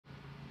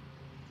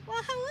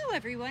Well, hello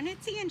everyone,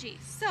 it's Angie.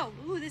 So,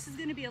 this is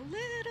gonna be a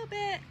little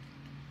bit,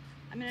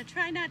 I'm gonna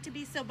try not to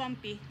be so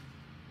bumpy,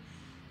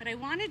 but I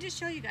wanted to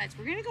show you guys,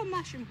 we're gonna go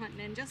mushroom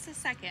hunting in just a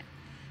second.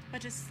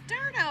 But to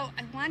start out,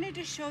 I wanted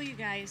to show you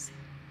guys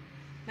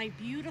my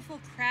beautiful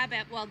crab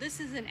apple. Well, this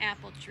is an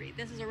apple tree.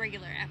 This is a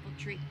regular apple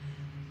tree.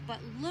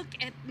 But look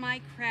at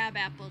my crab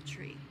apple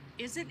tree.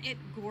 Isn't it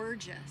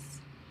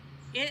gorgeous?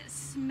 It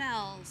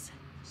smells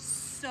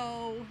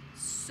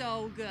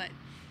so good.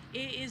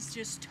 It is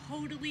just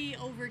totally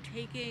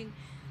overtaking.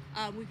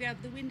 We've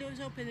got the windows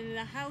open in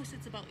the house.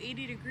 It's about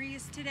 80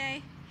 degrees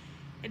today.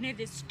 And it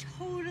is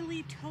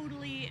totally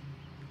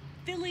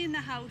filling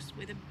the house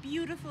with a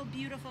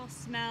beautiful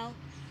smell.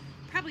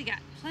 Probably got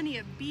plenty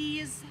of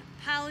bees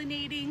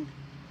pollinating,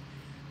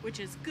 which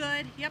is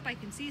good. Yep, I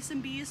can see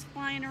some bees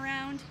flying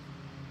around.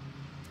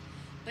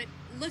 But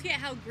look at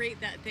how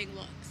great that thing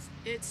looks.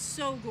 It's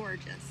so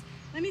gorgeous.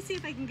 Let me see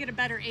if I can get a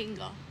better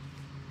angle.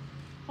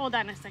 Hold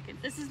on a second.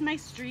 This is my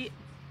street.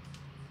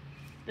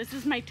 This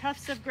is my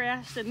tufts of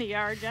grass in the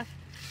yard. Jeff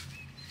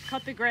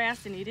cut the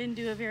grass and he didn't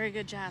do a very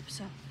good job.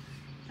 So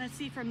let's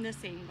see from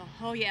this angle.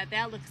 Oh yeah,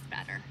 that looks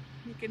better.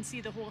 You can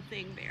see the whole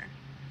thing there.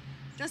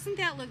 Doesn't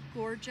that look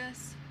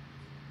gorgeous?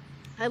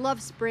 I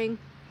love spring.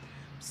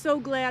 I'm so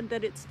glad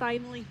that it's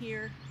finally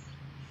here.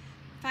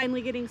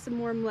 Finally getting some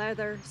warm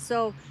weather.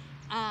 So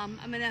I'm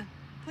gonna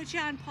put you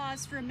on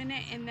pause for a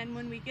minute, and then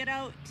when we get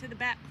out to the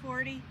back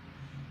 40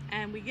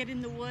 and we get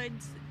in the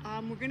woods,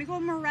 we're gonna go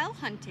morel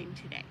hunting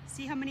today.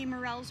 See how many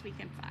morels we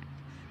can find.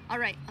 All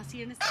right, I'll see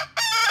you in a second.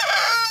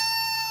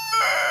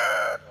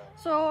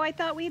 So I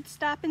thought we'd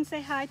stop and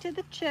say hi to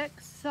the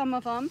chicks, some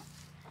of them,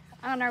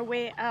 on our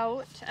way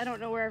out. I don't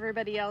know where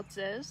everybody else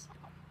is.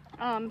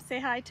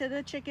 Say hi to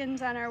the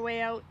chickens on our way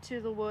out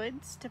to the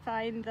woods to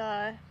find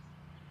the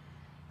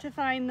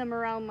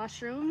morel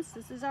mushrooms.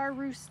 This is our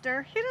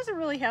rooster. He doesn't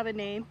really have a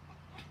name.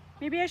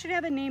 Maybe I should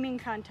have a naming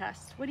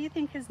contest. What do you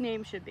think his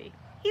name should be?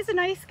 He's a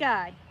nice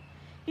guy.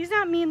 He's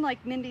not mean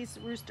like Mindy's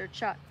rooster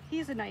Chuck.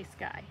 He's a nice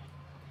guy.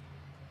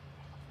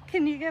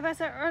 Can you give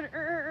us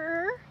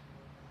a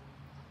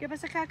give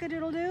us a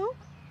cock-a-doodle-doo?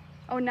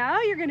 Oh, now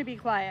you're gonna be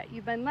quiet.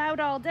 You've been loud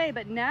all day,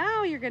 but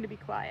now you're gonna be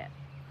quiet.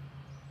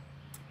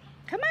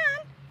 Come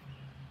on.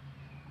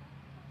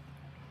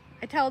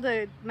 I tell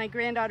my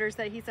granddaughters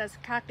that he says,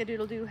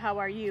 cock-a-doodle-doo, how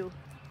are you?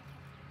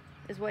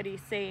 Is what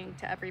he's saying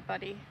to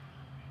everybody.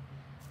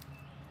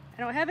 I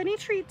don't have any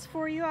treats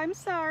for you, I'm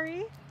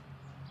sorry.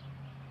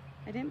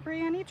 I didn't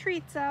bring any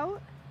treats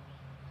out.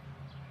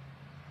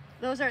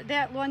 Those are,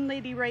 that one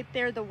lady right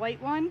there, the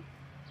white one,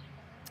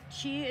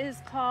 she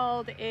is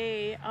called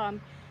a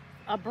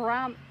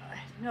Brahma,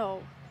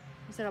 no,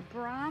 is it a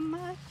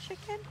Brahma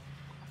chicken?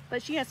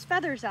 But she has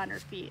feathers on her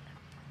feet.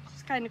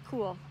 She's kind of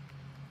cool.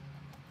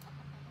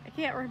 I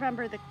can't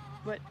remember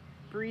what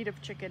breed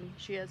of chicken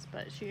she is,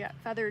 but she got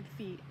feathered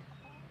feet.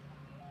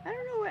 I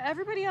don't know,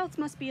 everybody else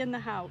must be in the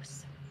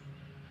house.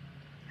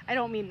 I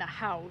don't mean the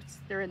house,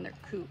 they're in their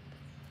coop.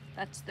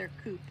 That's their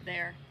coop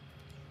there.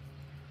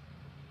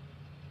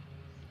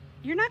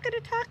 You're not going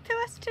to talk to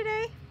us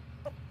today?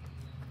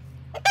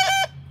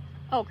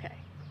 Okay.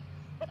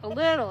 A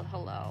little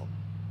hello.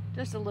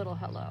 Just a little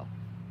hello.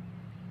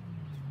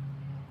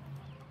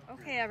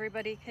 Okay,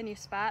 everybody, can you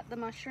spot the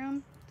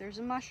mushroom? There's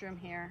a mushroom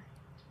here.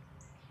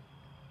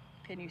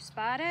 Can you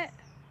spot it?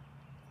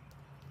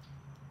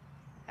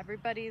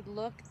 Everybody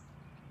look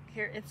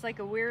here. It's like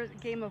a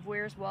weird game of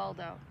Where's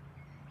Waldo.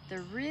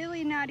 They're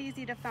really not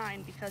easy to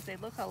find because they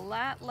look a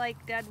lot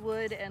like dead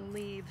wood and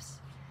leaves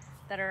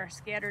that are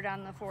scattered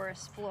on the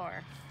forest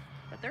floor.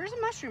 But there's a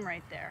mushroom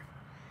right there.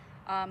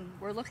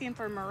 We're looking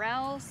for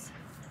morels,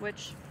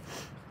 which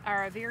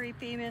are a very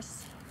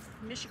famous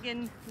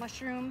Michigan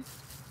mushroom.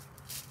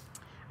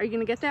 Are you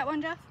gonna get that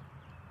one, Jeff?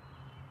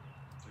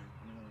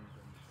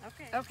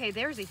 Okay,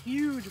 there's a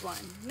huge one.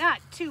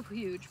 Not too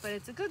huge, but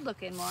it's a good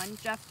looking one.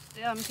 Jeff,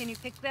 can you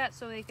pick that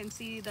so they can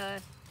see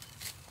the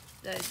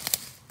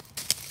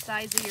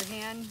size of your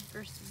hand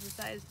versus the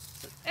size?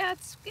 Yeah,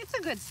 it's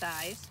a good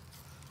size.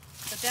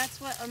 But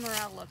that's what a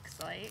morel looks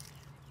like.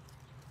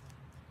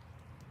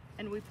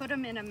 And we put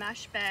them in a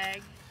mesh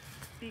bag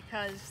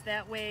because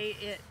that way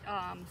it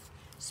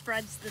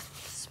spreads the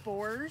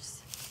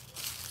spores.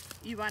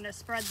 You want to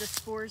spread the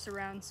spores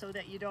around so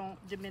that you don't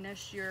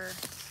diminish your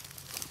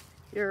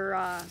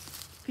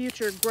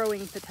future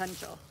growing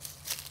potential.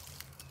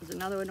 There's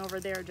another one over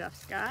there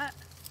Jeff's got.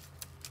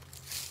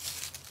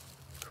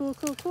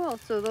 Cool.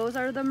 So those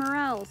are the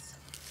morels.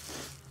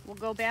 We'll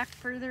go back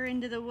further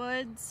into the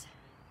woods.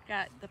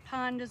 Got the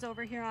pond is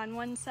over here on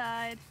one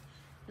side.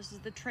 This is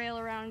the trail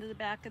around to the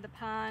back of the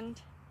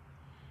pond,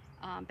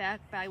 back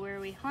by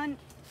where we hunt,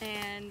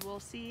 and we'll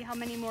see how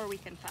many more we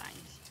can find.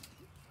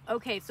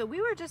 Okay, so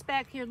we were just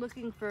back here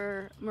looking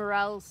for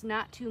morels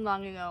not too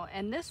long ago,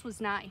 and this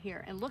was not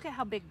here. And look at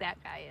how big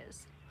that guy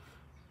is.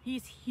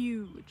 He's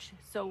huge.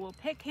 So we'll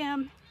pick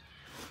him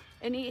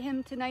and eat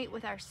him tonight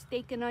with our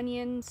steak and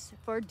onions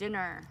for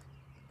dinner.